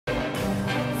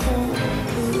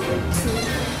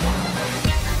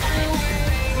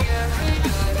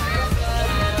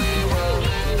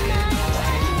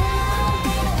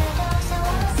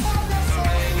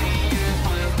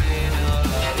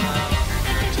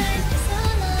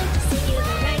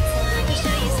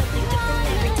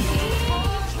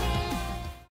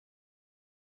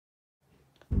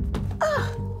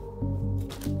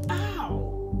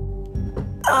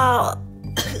Oh,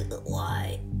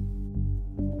 why?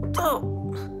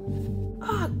 Oh,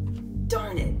 ah,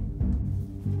 darn it.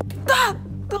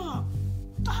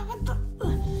 What the?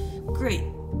 Great.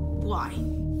 Why?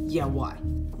 Yeah, why?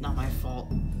 Not my fault.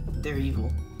 They're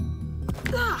evil.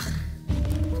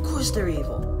 Of course they're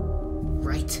evil.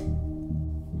 Right?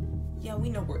 Yeah, we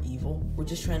know we're evil. We're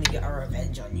just trying to get our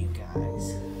revenge on you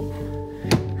guys.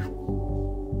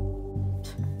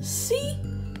 See?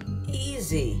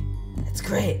 Easy. That's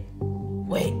great.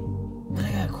 Wait, but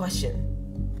I got a question.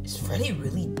 Is Freddy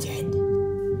really dead?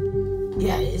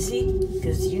 Yeah, is he?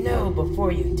 Because you know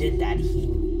before you did that, he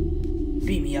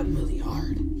beat me up really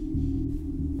hard.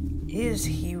 Is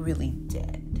he really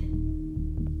dead?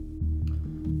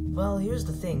 Well, here's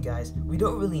the thing, guys. We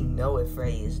don't really know if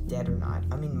Freddy is dead or not.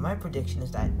 I mean, my prediction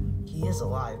is that he is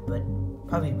alive, but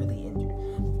probably really injured.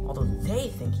 Although they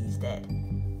think he's dead.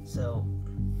 So,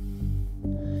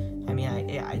 I mean,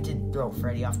 I did throw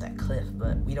Freddy off that cliff,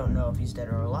 but we don't know if he's dead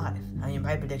or alive. I mean,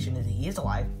 my prediction is that he is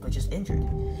alive, but just injured.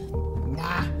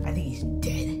 Nah, I think he's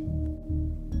dead.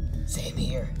 Same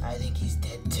here. I think he's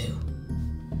dead too.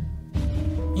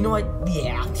 You know what?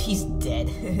 Yeah, he's dead.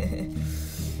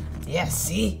 Yeah,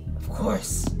 see? Of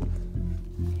course.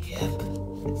 Yep.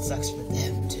 It sucks for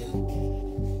them too.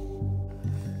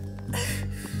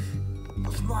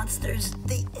 Those monsters,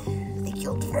 they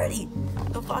killed Freddy.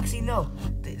 No, Foxy, no.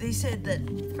 They said that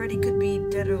Freddy could be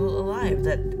dead or alive.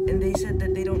 And they said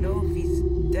that they don't know if he's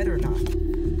dead or not.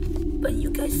 But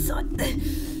you guys saw it.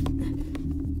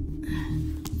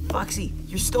 Foxy,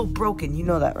 you're still broken. You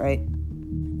know that, right?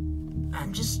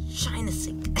 I'm just trying to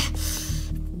say.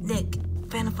 Nick,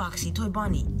 Fan of Foxy, Toy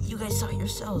Bonnie, you guys saw it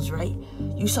yourselves, right?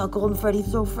 You saw Golden Freddy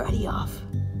throw Freddy off.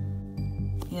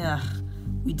 Yeah,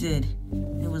 we did.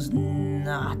 It was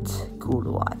not cool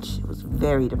to watch. It was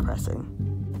very depressing.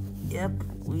 Yep,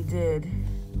 we did.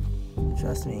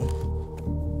 Trust me. It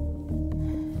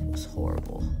was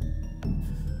horrible.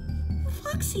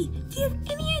 Foxy, do you have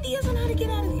any ideas on how to get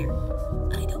out of here?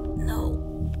 I don't know.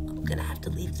 I'm gonna have to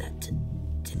leave that to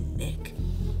Nick.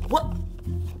 What?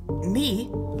 Me?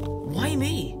 Why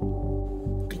me?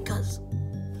 Because,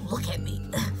 look at me.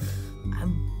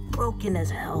 I'm broken as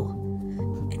hell.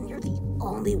 And you're the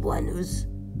only one who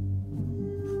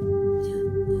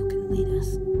can lead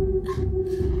us.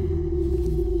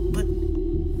 But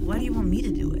why do you want me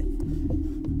to do it?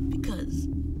 Because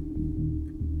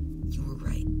you were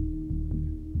right.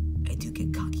 I do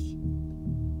get cocky.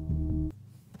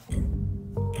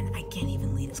 And I can't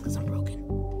even lead us because I'm broken.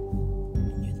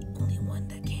 And you're the only one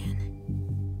that can.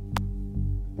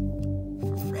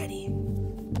 For Freddy.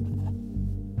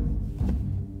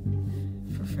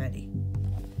 For Freddy.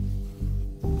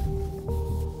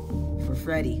 For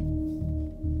Freddy.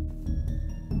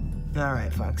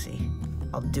 Alright, Foxy.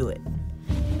 I'll do it.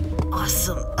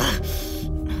 Awesome.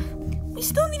 We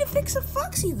still need to fix a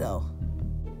Foxy, though.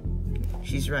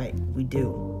 She's right. We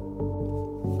do.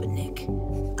 But Nick,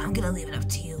 I'm gonna leave it up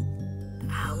to you.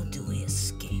 How do we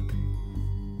escape?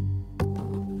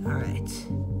 Alright.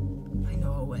 I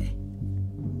know a way.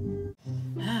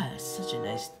 It's such a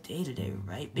nice day today,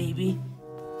 right, baby?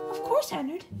 Of course,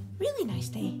 Edward. Really nice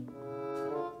day.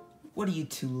 What are you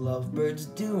two lovebirds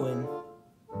doing?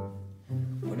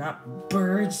 We're not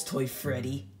birds, Toy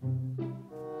Freddy.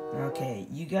 Okay,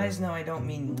 you guys know I don't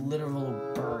mean literal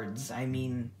birds. I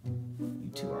mean,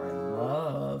 you two are in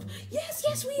love. Yes,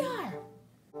 we are.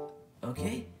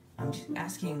 Okay, I'm just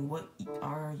asking, what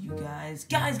are you guys?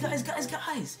 Guys!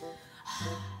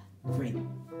 Great.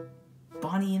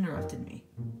 Bonnie interrupted me.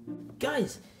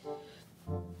 Guys,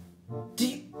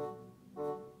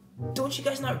 don't you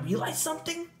guys not realize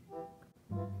something?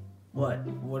 What?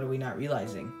 What are we not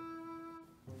realizing?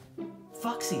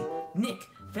 Foxy, Nick,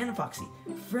 Fan of Foxy,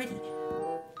 Freddy,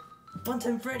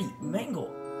 Funtime Freddy, Mangle.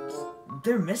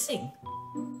 They're missing.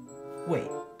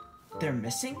 Wait, they're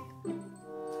missing?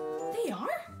 They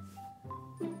are?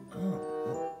 Oh,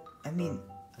 well, I mean,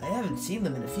 I haven't seen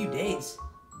them in a few days.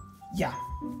 Yeah,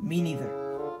 me neither.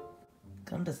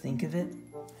 Come to think of it,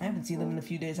 I haven't seen them in a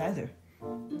few days either.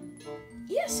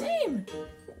 Yeah, same.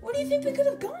 Where do you think they could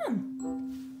have gone?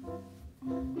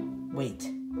 Wait.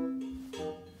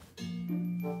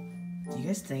 Do you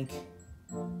guys think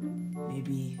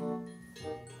maybe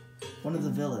one of the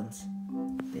villains,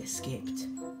 they escaped?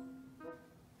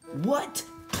 What?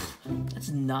 That's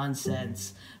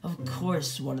nonsense. Of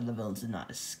course one of the villains did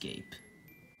not escape.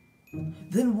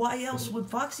 Then why else would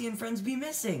Foxy and friends be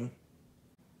missing?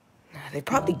 They've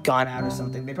probably gone out or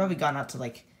something. They've probably gone out to,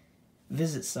 like,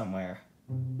 visit somewhere,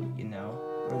 you know?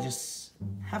 Or just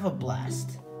have a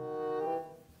blast.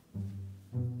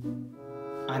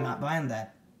 I'm not buying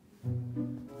that.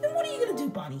 Then what are you gonna do,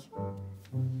 Bonnie?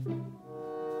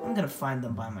 I'm gonna find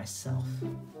them by myself.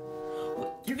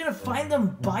 What? You're gonna find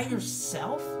them by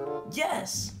yourself?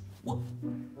 Yes. What?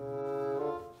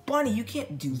 Bonnie, you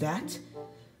can't do that.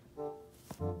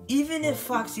 Even if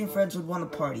Foxy and friends would want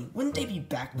to party, wouldn't they be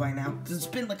back by now? Because it's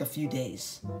been like a few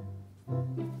days.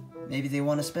 Maybe they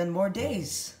want to spend more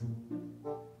days.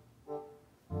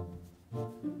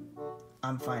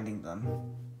 I'm finding them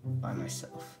by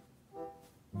myself.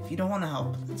 If you don't want to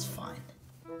help, that's fine.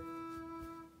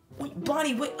 Wait,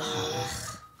 Bonnie, wait.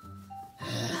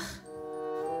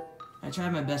 I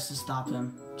tried my best to stop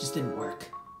him. Just didn't work.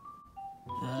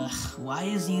 Why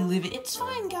is he leaving? It's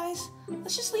fine, guys.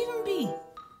 Let's just leave him be.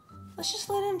 Let's just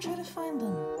let him try to find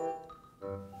them.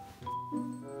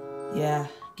 Yeah,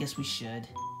 guess we should.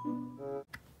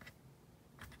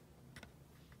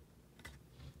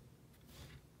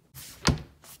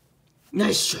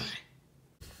 Nice try.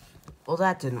 Well,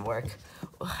 that didn't work.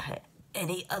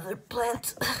 Any other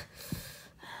plans?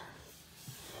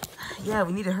 Yeah,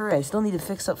 we need to hurry. I still need to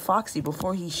fix up Foxy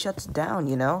before he shuts down,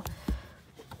 you know?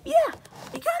 Yeah,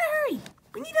 we gotta hurry.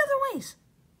 We need other ways.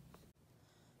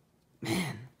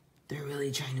 Man, they're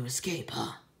really trying to escape,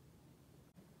 huh?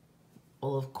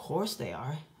 Well, of course they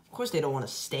are. Of course they don't want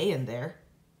to stay in there.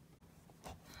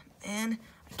 Man,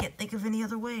 I can't think of any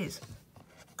other ways.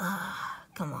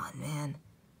 Come on, man.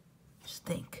 Just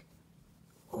think.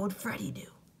 What would Freddy do?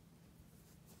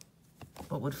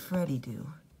 What would Freddy do?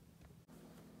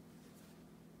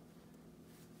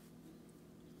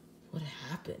 What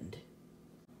happened?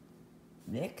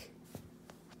 Nick?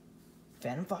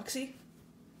 Phantom Foxy?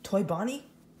 Toy Bonnie?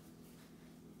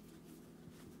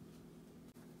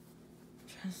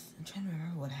 I'm trying to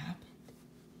remember what happened.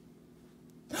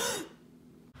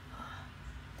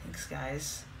 Thanks,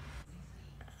 guys.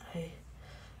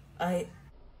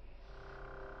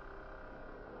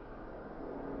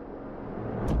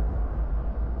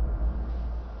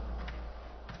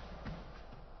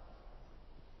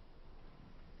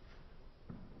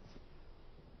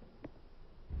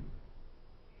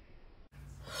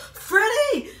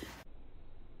 Freddy!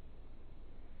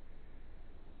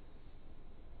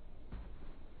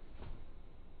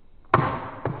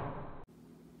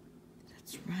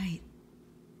 That's right.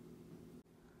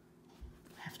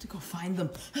 I have to go find them.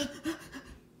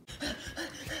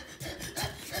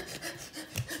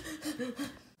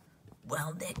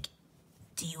 Well, Nick,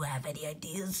 do you have any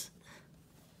ideas?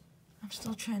 I'm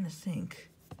still trying to think.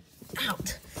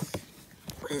 Out!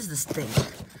 What is this thing?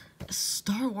 A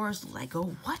Star Wars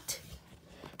Lego? What?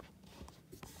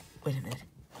 Wait a minute.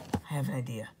 I have an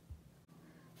idea.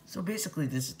 So basically,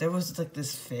 there was like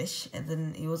this fish, and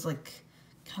then he was like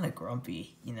kind of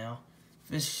grumpy, you know?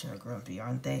 Fish are grumpy,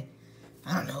 aren't they?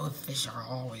 I don't know if fish are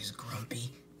always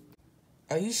grumpy.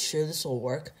 Are you sure this will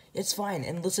work? It's fine,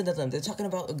 and listen to them. They're talking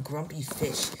about a grumpy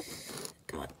fish.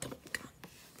 Come on, come on, come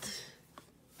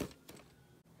on.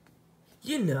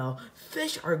 You know,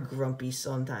 fish are grumpy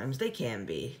sometimes. They can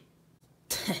be.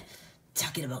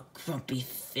 Talking about grumpy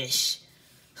fish.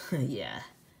 Yeah.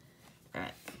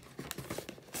 Alright.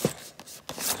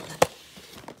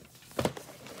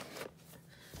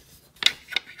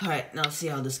 Alright, now let's see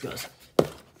how this goes.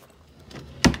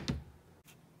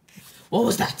 What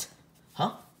was that?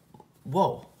 Huh?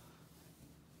 Whoa.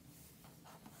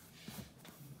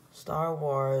 Star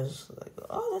Wars. Like,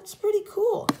 oh, that's pretty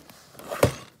cool.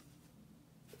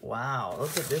 Wow,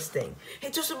 look at this thing.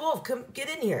 Hey, Joseph Wolf, come get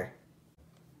in here.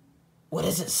 What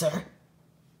is it, sir?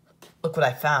 Look what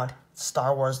I found.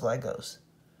 Star Wars Legos.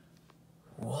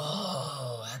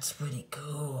 Whoa, that's pretty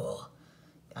cool.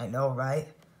 I know, right?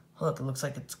 Look, it looks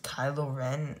like it's Kylo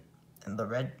Ren and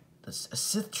a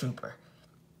Sith Trooper.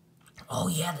 Oh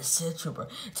yeah, the Sith Trooper.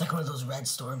 It's like one of those red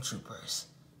stormtroopers.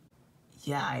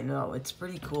 Yeah, I know. It's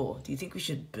pretty cool. Do you think we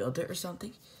should build it or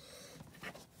something?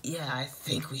 Yeah, I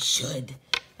think we should.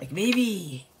 Like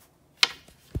maybe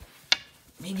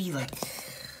like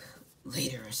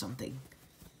later or something.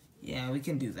 Yeah, we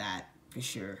can do that for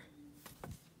sure.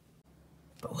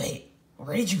 But wait,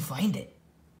 where did you find it?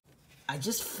 I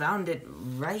just found it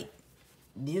right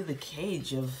near the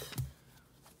cage of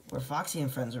where Foxy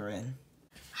and friends were in.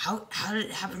 How did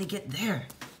it happen to get there?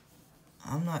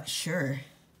 I'm not sure.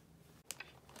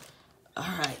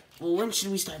 Alright, well when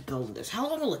should we start building this? How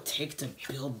long will it take to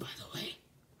build, by the way?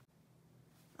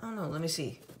 I don't know, let me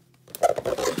see.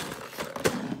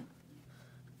 It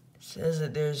says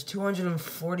that there's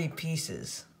 240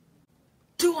 pieces.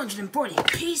 240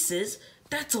 pieces?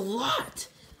 That's a lot!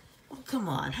 Oh, come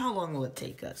on, how long will it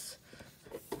take us?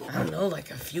 I don't know, like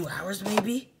a few hours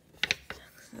maybe?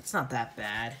 That's not that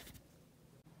bad.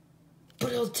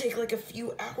 But it'll take like a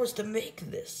few hours to make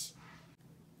this.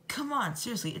 come on,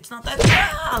 seriously, it's not that.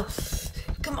 Ah!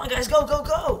 Come on, guys, go, go,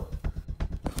 go!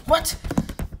 What?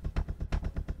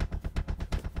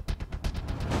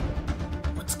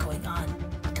 What's going on?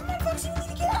 Come on, Foxy, we need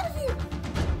to get out of here!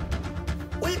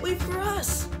 Wait for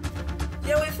us!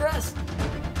 Yeah, wait for us!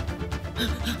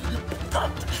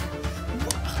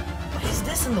 Why is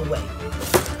this in the way?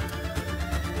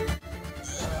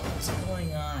 What's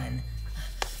going on?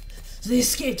 They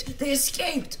escaped! They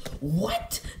escaped!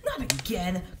 What? Not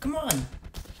again! Come on!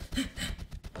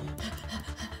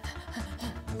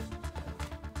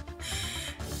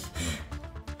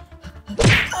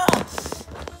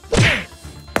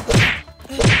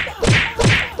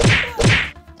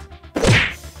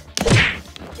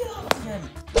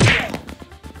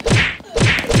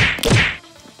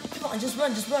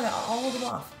 Just run, I'll hold him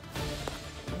off.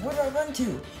 Where do I run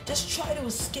to? Just try to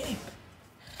escape.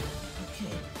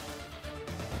 Okay.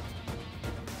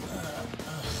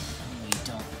 We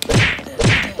don't.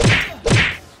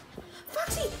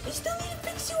 Foxy, I still need to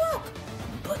fix you up.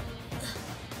 But,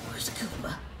 where's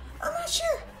Koopa? I'm not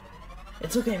sure.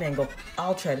 It's okay, Mangle.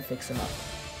 I'll try to fix him up.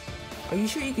 Are you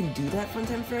sure you can do that,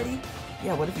 Funtime Freddy?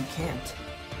 Yeah, what if you can't?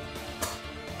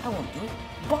 I won't do it.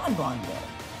 Bon will.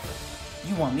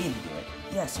 You want me to do it?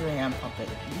 Yes, here I am, puppet.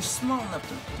 You're small enough to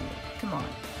do it. Come on.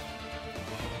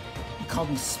 You called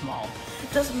me small.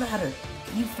 It doesn't matter.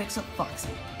 Can you fix up Foxy,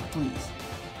 please?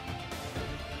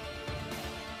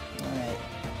 Alright.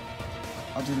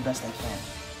 I'll do the best I can.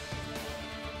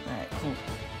 Alright, cool.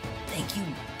 Thank you,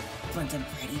 Funtime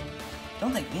Freddy.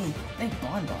 Don't thank me. Thank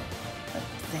Bon.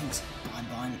 Thanks,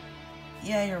 Bon.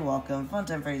 Yeah, you're welcome.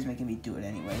 Funtime Freddy's making me do it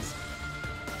anyways.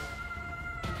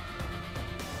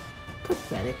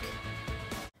 Pathetic.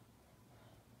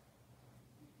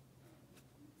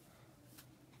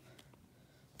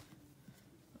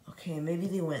 Okay, maybe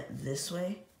they went this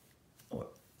way, or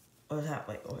that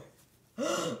way, or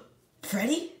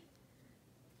Freddy?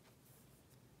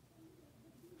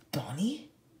 Bonnie?